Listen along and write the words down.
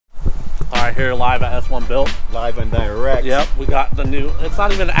right here live at S1 Built. Live and direct. Yep, we got the new, it's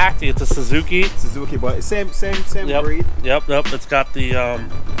not even an Acti, it's a Suzuki. Suzuki, but same Yep. breed. Yep, it's got the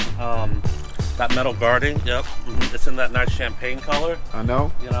that metal guarding. Yep, it's in that nice champagne color. I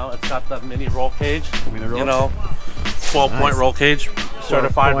know. You know, it's got the mini roll cage. Mini roll. You know, 12-point roll cage,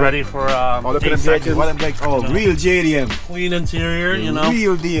 certified, ready for oh, look at them edges. What them legs? Oh, real JDM. Clean interior. You know,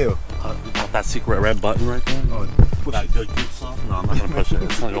 real deal. We got that secret red button right there. Oh, push that good stuff. No, I'm not gonna push it.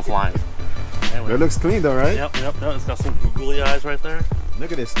 It's gonna go flying. Anyway. It looks clean though, right? Yep. It's got some googly eyes right there.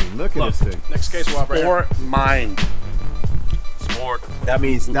 Look at this thing. Look at this thing. Next case we'll have right here. Sport Mind. Sport. That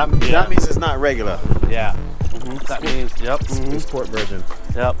means it's not regular. Yeah. That means the sport version.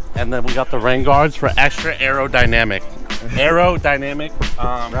 Yep. And then we got the rain guards for extra aerodynamic.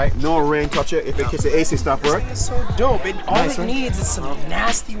 Right. No rain touch it. If it gets the AC stop work. It's so dope. All Nice, it needs is some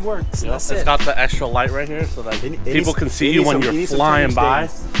nasty work. So Yep. It's got the extra light right here so that people can see you when you're flying by.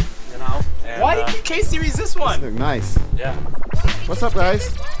 You know. And, why did you K-Series this one? Look nice. Yeah. What's up,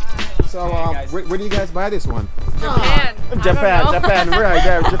 guys? So, where do you guys buy this one? Japan. Right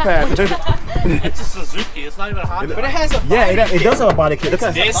there, Japan. It's a Suzuki. It's not even a Honda. But it has a body it kit. does have a body kit. Look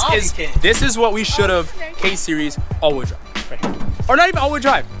at This is what we should have K-Series all-wheel drive. Right here. Or not even all-wheel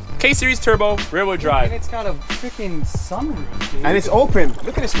drive. K-Series turbo, rear-wheel drive. And it's got a freaking sunroof, dude. And it's open.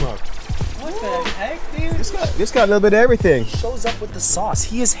 Look at this mug. What the heck, dude? This got a little bit of everything. Shows up with the sauce.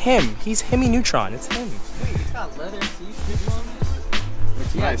 He is him. He's Hemi Neutron. It's him. Wait, it's got leather seats on it?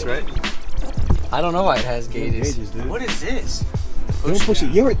 Looks nice, right? I don't know why it has gauges. Dude. What is this? Don't push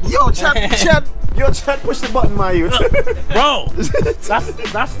it. Yo, chat, push the button, my youth. Bro, that's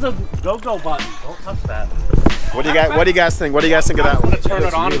the go-go button. Don't touch that. What do you guys think? What do you guys think of that one? Turn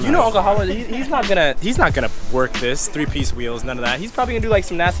it on. You know Uncle Howard, he's not gonna work this 3-piece wheels, none of that. He's probably gonna do like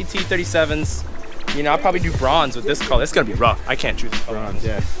some nasty T37s. You know, I'll probably do bronze with this color. It's gonna be rough. I can't choose bronze,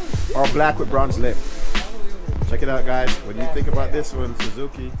 yeah. Or black with bronze lip. Check it out, guys. What do you think about this one,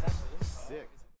 Suzuki?